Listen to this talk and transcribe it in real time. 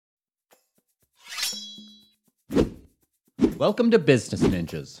Welcome to Business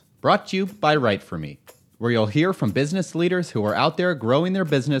Ninjas, brought to you by WriteForMe, where you'll hear from business leaders who are out there growing their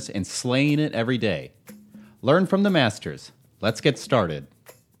business and slaying it every day. Learn from the masters. Let's get started.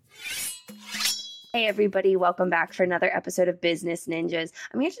 Hey everybody, welcome back for another episode of Business Ninjas.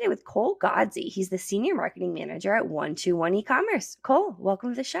 I'm here today with Cole Godsey. He's the Senior Marketing Manager at 121eCommerce. Cole,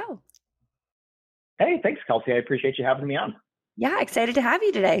 welcome to the show. Hey, thanks, Kelsey. I appreciate you having me on. Yeah, excited to have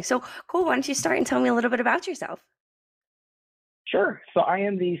you today. So Cole, why don't you start and tell me a little bit about yourself? Sure. So I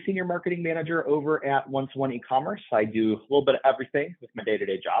am the Senior Marketing Manager over at 121eCommerce. I do a little bit of everything with my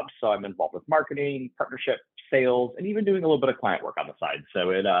day-to-day job. So I'm involved with marketing, partnership, sales, and even doing a little bit of client work on the side. So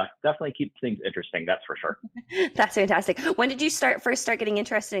it definitely keeps things interesting, that's for sure. That's fantastic. When did you first start getting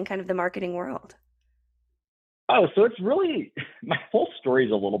interested in kind of the marketing world? Oh, so it's really, my whole story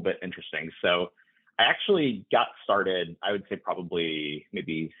is a little bit interesting. So I actually got started, I would say probably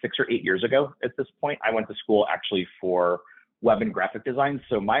maybe 6 or 8 years ago at this point. I went to school actually for web and graphic design.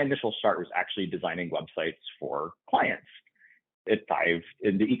 So my initial start was actually designing websites for clients. It dived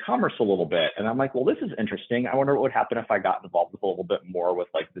into e-commerce a little bit. And I'm like, well, this is interesting. I wonder what would happen if I got involved with a little bit more with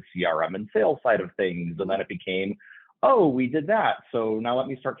like the CRM and sales side of things. And then it became, oh, we did that. So now let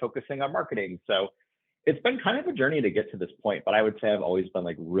me start focusing on marketing. So it's been kind of a journey to get to this point, but I would say I've always been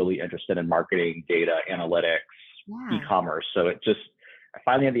like really interested in marketing, data, analytics, e-commerce. So I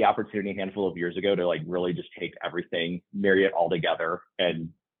finally had the opportunity a handful of years ago to like really just take everything, marry it all together. And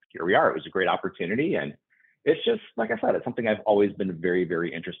here we are. It was a great opportunity. And it's just, like I said, it's something I've always been very,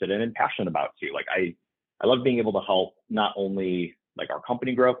 very interested in and passionate about too. Like I love being able to help not only like our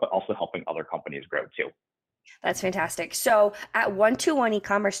company grow, but also helping other companies grow too. That's fantastic. So at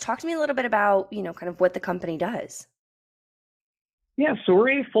 121eCommerce, talk to me a little bit about, kind of what the company does. Yeah, so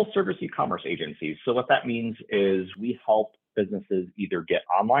we're a full service e-commerce agency. So what that means is we help businesses either get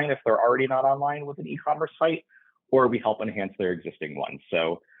online if they're already not online with an e-commerce site, or we help enhance their existing ones.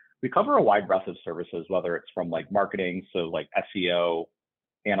 So we cover a wide breadth of services, whether it's from like marketing, so like SEO,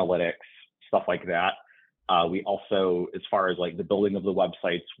 analytics, stuff like that. We also, as far as like the building of the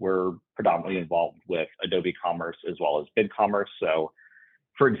websites, we're predominantly involved with Adobe Commerce as well as BigCommerce. So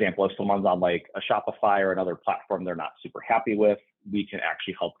for example, if someone's on like a Shopify or another platform they're not super happy with, we can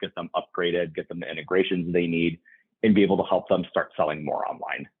actually help get them upgraded, get them the integrations they need, and be able to help them start selling more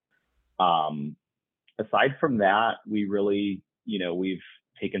online. Aside from that, we really, we've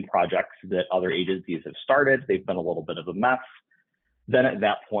taken projects that other agencies have started. They've been a little bit of a mess. Then at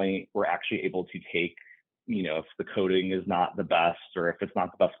that point, we're actually able to take, if the coding is not the best or if it's not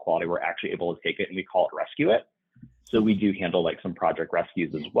the best quality, we're actually able to take it and we call it rescue it. So we do handle like some project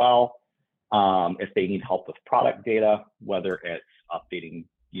rescues as well. If they need help with product data, whether it's updating,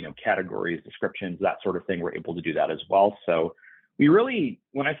 categories, descriptions, that sort of thing, we're able to do that as well. So we really,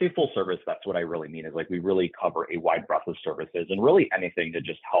 when I say full service, that's what I really mean is like we really cover a wide breadth of services and really anything to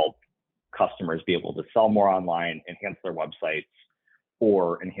just help customers be able to sell more online, enhance their websites,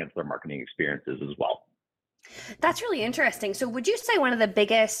 or enhance their marketing experiences as well. That's really interesting. So would you say one of the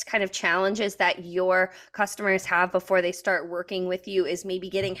biggest kind of challenges that your customers have before they start working with you is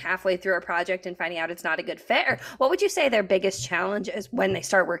maybe getting halfway through a project and finding out it's not a good fit? Or what would you say their biggest challenge is when they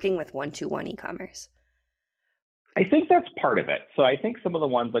start working with 121eCommerce? I think that's part of it. So I think some of the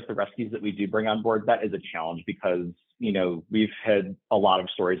ones like the rescues that we do bring on board, that is a challenge because, we've had a lot of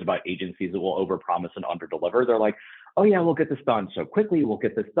stories about agencies that will overpromise and underdeliver. They're like, oh yeah, we'll get this done so quickly. We'll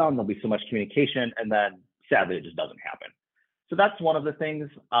get this done. There'll be so much communication. And then sadly, it just doesn't happen. So that's one of the things.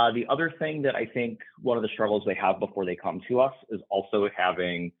 The other thing that I think one of the struggles they have before they come to us is also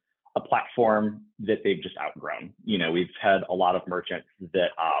having a platform that they've just outgrown. We've had a lot of merchants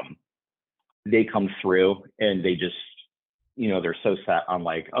that they come through and they just, they're so set on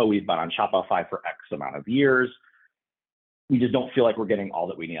like, oh, we've been on Shopify for X amount of years. We just don't feel like we're getting all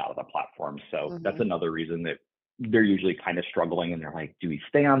that we need out of the platform. So that's another reason that they're usually kind of struggling and they're like, do we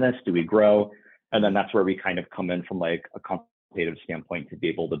stay on this? Do we grow? And then that's where we kind of come in from like a consultative standpoint to be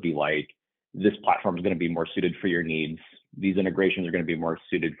able to be like, this platform is going to be more suited for your needs. These integrations are going to be more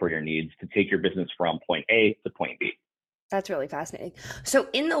suited for your needs to take your business from point A to point B. That's really fascinating. So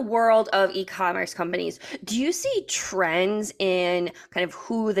in the world of e-commerce companies, do you see trends in kind of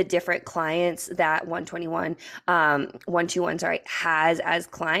who the different clients that 121 has as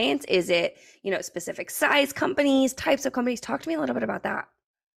clients? Is it, specific size companies, types of companies? Talk to me a little bit about that.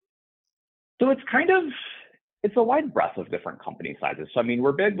 So it's a wide breadth of different company sizes. So,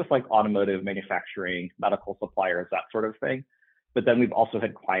 we're big with like automotive, manufacturing, medical suppliers, that sort of thing. But then we've also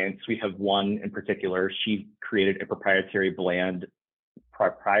had clients. We have one in particular. She created a proprietary brand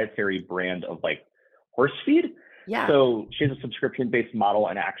of like horse feed. Yeah. So she has a subscription-based model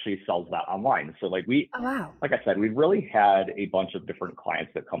and actually sells that online. So Oh, wow. like I said, we've really had a bunch of different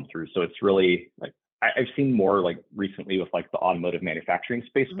clients that come through. So it's really like I've seen more like recently with like the automotive manufacturing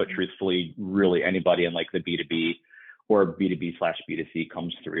space, but truthfully, really anybody in like the B2B or B2B/B2C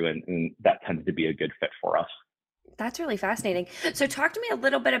comes through, and that tends to be a good fit for us. That's really fascinating. So talk to me a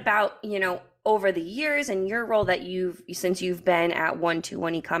little bit about, over the years and your role that since you've been at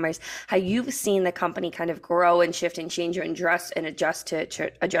 121 e-commerce, how you've seen the company kind of grow and shift and change and adjust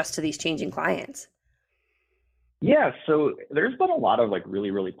to adjust to these changing clients. Yeah, so there's been a lot of like really,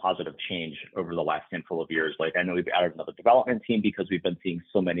 really positive change over the last handful of years. Like I know we've added another development team because we've been seeing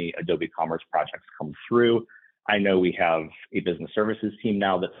so many Adobe Commerce projects come through. I know we have a business services team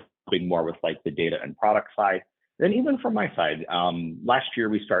now that's helping more with like the data and product side. Then even from my side, last year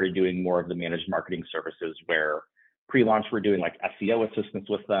we started doing more of the managed marketing services where pre-launch we're doing like SEO assistance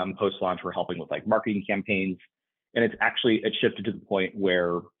with them, post-launch we're helping with like marketing campaigns. And it shifted to the point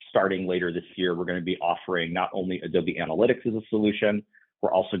where starting later this year, we're going to be offering not only Adobe Analytics as a solution,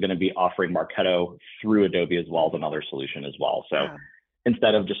 we're also going to be offering Marketo through Adobe as well as another solution as well. So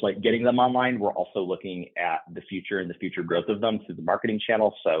instead of just like getting them online, we're also looking at the future and the future growth of them through the marketing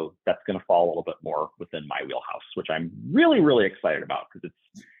channel. So that's going to fall a little bit more within my wheelhouse, which I'm really, really excited about because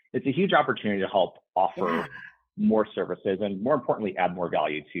it's a huge opportunity to help offer more services and more importantly, add more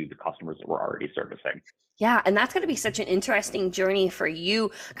value to the customers that we're already servicing. Yeah, and that's going to be such an interesting journey for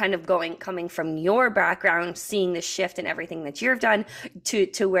you, kind of coming from your background, seeing the shift in everything that you've done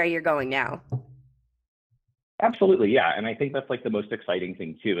to where you're going now. Absolutely, yeah. And I think that's like the most exciting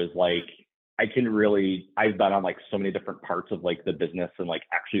thing too, is like I've been on like so many different parts of like the business and like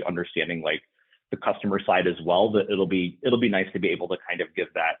actually understanding like the customer side as well, that it'll be nice to be able to kind of give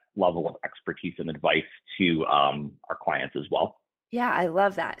that level of expertise and advice to our clients as well. Yeah, I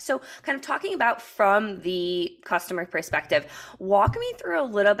love that. So kind of talking about from the customer perspective, walk me through a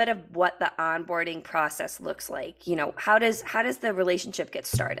little bit of what the onboarding process looks like. How does the relationship get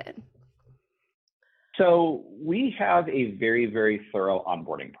started? So we have a very, very thorough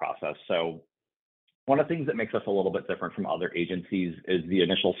onboarding process. So one of the things that makes us a little bit different from other agencies is the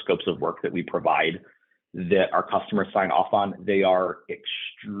initial scopes of work that we provide that our customers sign off on. They are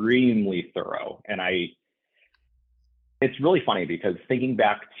extremely thorough. And it's really funny because thinking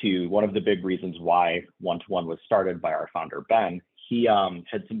back to one of the big reasons why 121 was started by our founder, Ben, he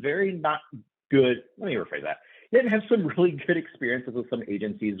had some very not good, let me rephrase that. He didn't have some really good experiences with some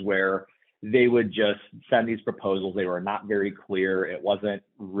agencies where they would just send these proposals. They were not very clear. It wasn't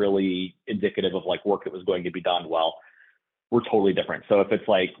really indicative of like work that was going to be done. Well, we're totally different. So if it's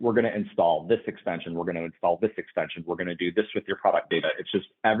like, we're going to install this extension, we're going to install this extension, we're going to do this with your product data. It's just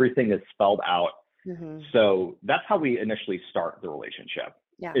everything is spelled out. So that's how we initially start the relationship,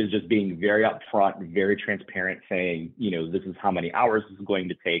 is just being very upfront, very transparent, saying, this is how many hours this is going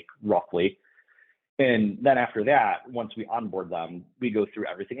to take roughly. And then after that, once we onboard them, we go through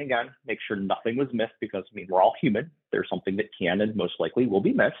everything again, make sure nothing was missed because we're all human. There's something that can and most likely will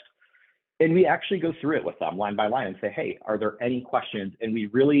be missed. And we actually go through it with them line by line and say, hey, are there any questions? And we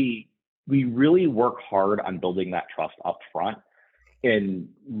really work hard on building that trust up front and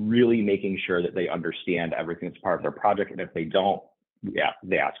really making sure that they understand everything that's part of their project. And if they don't,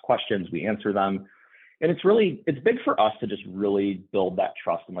 they ask questions, we answer them. And it's big for us to just really build that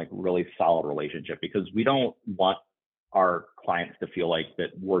trust and like really solid relationship, because we don't want our clients to feel like that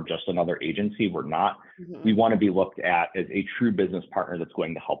we're just another agency. We're not. We want to be looked at as a true business partner that's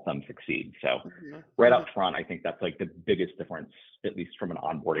going to help them succeed. So right up front, I think that's like the biggest difference, at least from an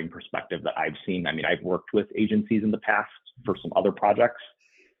onboarding perspective, that I've seen. I mean, I've worked with agencies in the past for some other projects,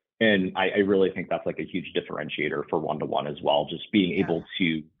 and I really think that's like a huge differentiator for 121 as well. Just being able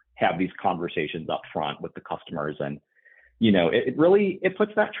to have these conversations up front with the customers, and it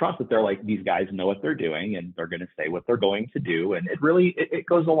puts that trust that they're like, these guys know what they're doing and they're going to say what they're going to do. And it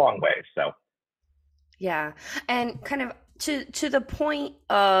goes a long way. So. Yeah. And kind of to the point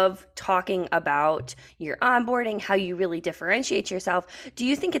of talking about your onboarding, how you really differentiate yourself, do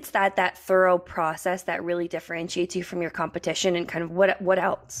you think it's that thorough process that really differentiates you from your competition, and kind of what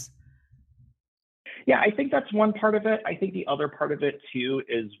else? Yeah, I think that's one part of it. I think the other part of it too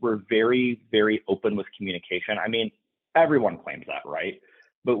is we're very, very open with communication. I mean, everyone claims that, right?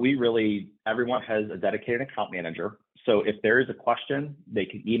 But everyone has a dedicated account manager. So if there is a question, they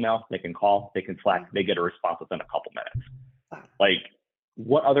can email, they can call, they can Slack, they get a response within a couple minutes. Like,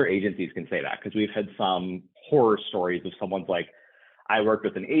 what other agencies can say that? Because we've had some horror stories of someone's like, I work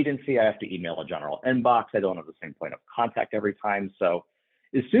with an agency, I have to email a general inbox, I don't have the same point of contact every time. So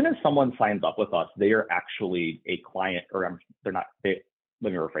as soon as someone signs up with us, they are actually a client, or they're not, let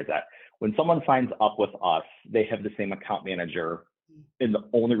me rephrase that. When someone signs up with us, they have the same account manager. And the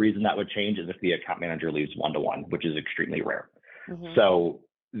only reason that would change is if the account manager leaves one-to-one, which is extremely rare. So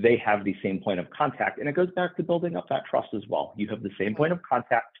they have the same point of contact. And it goes back to building up that trust as well. You have the same point of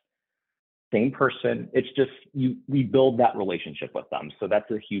contact, same person. It's just we build that relationship with them. So that's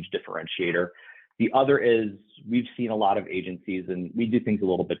a huge differentiator. The other is we've seen a lot of agencies, and we do things a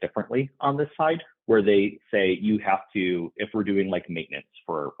little bit differently on this side, where they say you have to, if we're doing like maintenance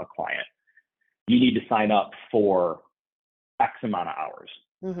for a client, you need to sign up for X amount of hours.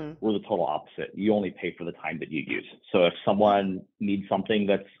 We're the total opposite. You only pay for the time that you use. So if someone needs something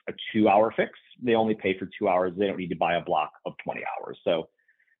that's a 2-hour fix, they only pay for 2 hours. They don't need to buy a block of 20 hours. So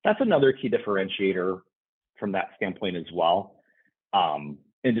that's another key differentiator from that standpoint as well.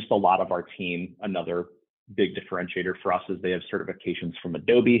 And just a lot of our team, another big differentiator for us is they have certifications from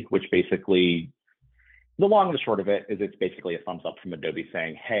Adobe, which basically, the long and the short of it is it's basically a thumbs up from Adobe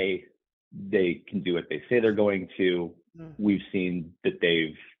saying, hey, they can do what they say they're going to. We've seen that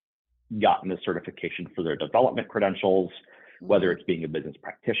they've gotten the certification for their development credentials, whether it's being a business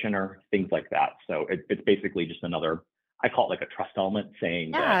practitioner, things like that. So it's basically just another, I call it like a trust element,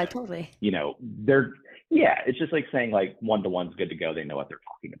 saying that, totally. It's just like saying like one-to-one's good to go. They know what they're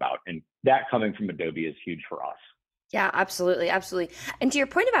talking about. And that coming from Adobe is huge for us. Yeah, absolutely. Absolutely. And to your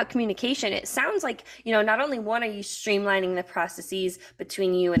point about communication, it sounds like, not only one, are you streamlining the processes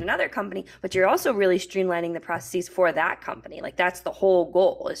between you and another company, but you're also really streamlining the processes for that company. Like that's the whole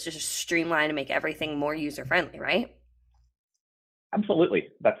goal, is to just streamline and make everything more user-friendly, right? Absolutely.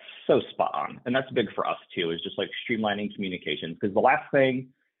 That's so spot on. And that's big for us too, is just like streamlining communications. Because the last thing,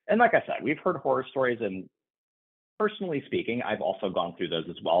 and like I said, we've heard horror stories, and personally speaking, I've also gone through those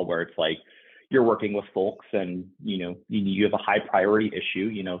as well, where it's like you're working with folks and, you have a high priority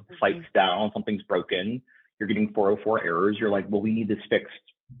issue, site's down, something's broken, you're getting 404 errors. You're like, well, we need this fixed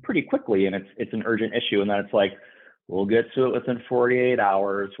pretty quickly. And it's an urgent issue. And then it's like, we'll get to it within 48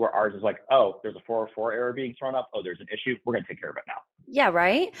 hours, where ours is like, oh, there's a 404 error being thrown up. Oh, there's an issue. We're going to take care of it now. Yeah,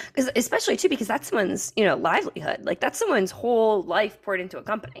 right. Because especially too, because that's someone's, livelihood. Like that's someone's whole life poured into a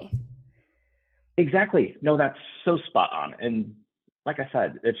company. Exactly. No, that's so spot on. And like I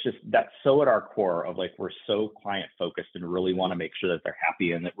said, it's just, that's so at our core of like, we're so client focused and really want to make sure that they're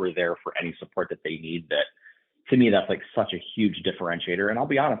happy and that we're there for any support that they need. That to me, that's like such a huge differentiator. And I'll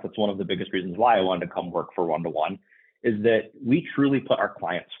be honest, that's one of the biggest reasons why I wanted to come work for one-to-one, is that we truly put our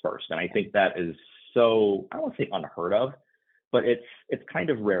clients first. And I think that is so, I don't want to say unheard of, but it's kind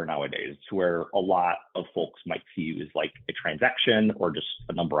of rare nowadays, to where a lot of folks might see you as like a transaction or just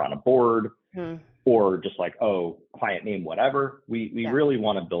a number on a board, or just like, oh, client name, whatever. We really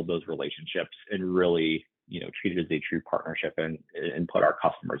want to build those relationships and really, treat it as a true partnership and put our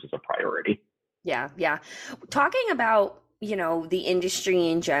customers as a priority. Yeah. Yeah. Talking about, the industry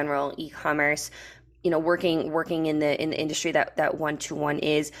in general, e-commerce, working in the industry that one-to-one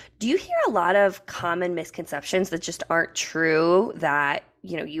is, do you hear a lot of common misconceptions that just aren't true that,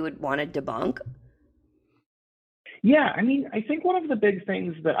 you would want to debunk? Yeah, I mean, I think one of the big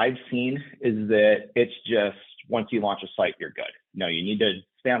things that I've seen is that it's just, once you launch a site, you're good. No, you need to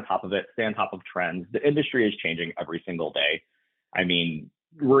stay on top of it, stay on top of trends. The industry is changing every single day. I mean,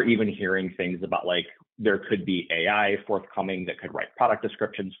 we're even hearing things about like, there could be AI forthcoming that could write product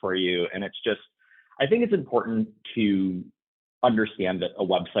descriptions for you. And it's just, I think it's important to understand that a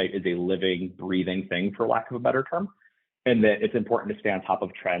website is a living, breathing thing, for lack of a better term, and that it's important to stay on top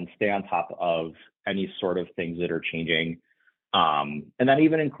of trends, stay on top of any sort of things that are changing. And that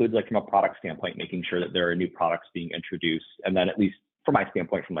even includes, like, from a product standpoint, making sure that there are new products being introduced. And then, at least from my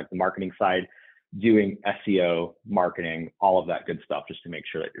standpoint, from like the marketing side, doing SEO, marketing, all of that good stuff, just to make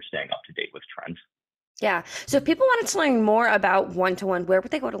sure that you're staying up to date with trends. Yeah. So if people wanted to learn more about one-to-one, where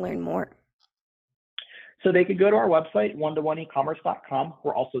would they go to learn more? So they could go to our website, 121eCommerce.com.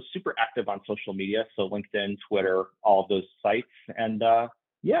 We're also super active on social media, so LinkedIn, Twitter, all of those sites. And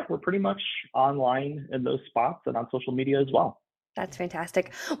we're pretty much online in those spots and on social media as well. That's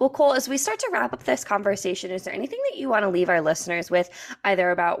fantastic. Well, Cole, as we start to wrap up this conversation, is there anything that you want to leave our listeners with, either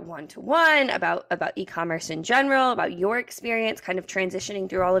about one-to-one, about e-commerce in general, about your experience kind of transitioning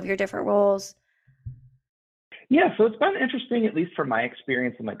through all of your different roles? Yeah, so it's been interesting, at least from my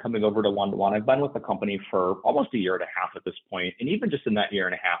experience, and like coming over to one-to-one. I've been with the company for almost a year and a half at this point. And even just in that year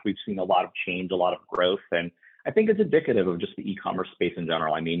and a half, we've seen a lot of change, a lot of growth. And I think it's indicative of just the e-commerce space in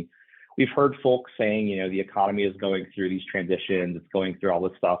general. I mean, we've heard folks saying, the economy is going through these transitions, it's going through all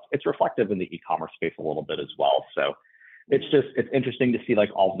this stuff. It's reflective in the e-commerce space a little bit as well. So it's interesting to see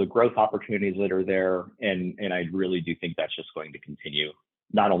like all the growth opportunities that are there. And I really do think that's just going to continue,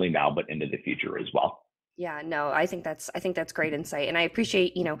 not only now, but into the future as well. Yeah, no, I think that's great insight. And I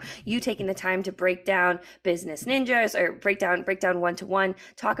appreciate, you taking the time to break down business ninjas or break down one-to-one,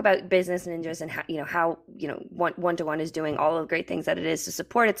 talk about business ninjas and how one-to-one is doing all of the great things that it is to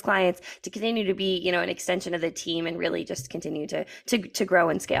support its clients, to continue to be, an extension of the team and really just continue to grow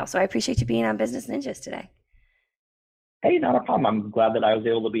and scale. So I appreciate you being on Business Ninjas today. Hey, not a problem. I'm glad that I was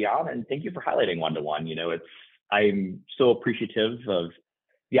able to be on, and thank you for highlighting one-to-one. I'm so appreciative of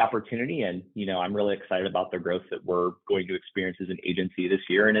the opportunity, and I'm really excited about the growth that we're going to experience as an agency this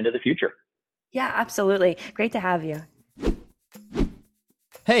year and into the future. Yeah, absolutely. Great to have you.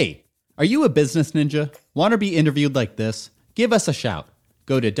 Hey, are you a business ninja? Want to be interviewed like this? Give us a shout.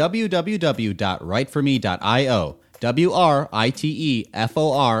 Go to www.writeforme.io,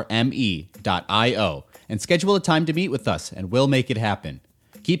 WriteForme.io, and schedule a time to meet with us, and we'll make it happen.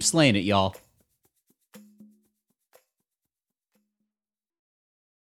 Keep slaying it, y'all.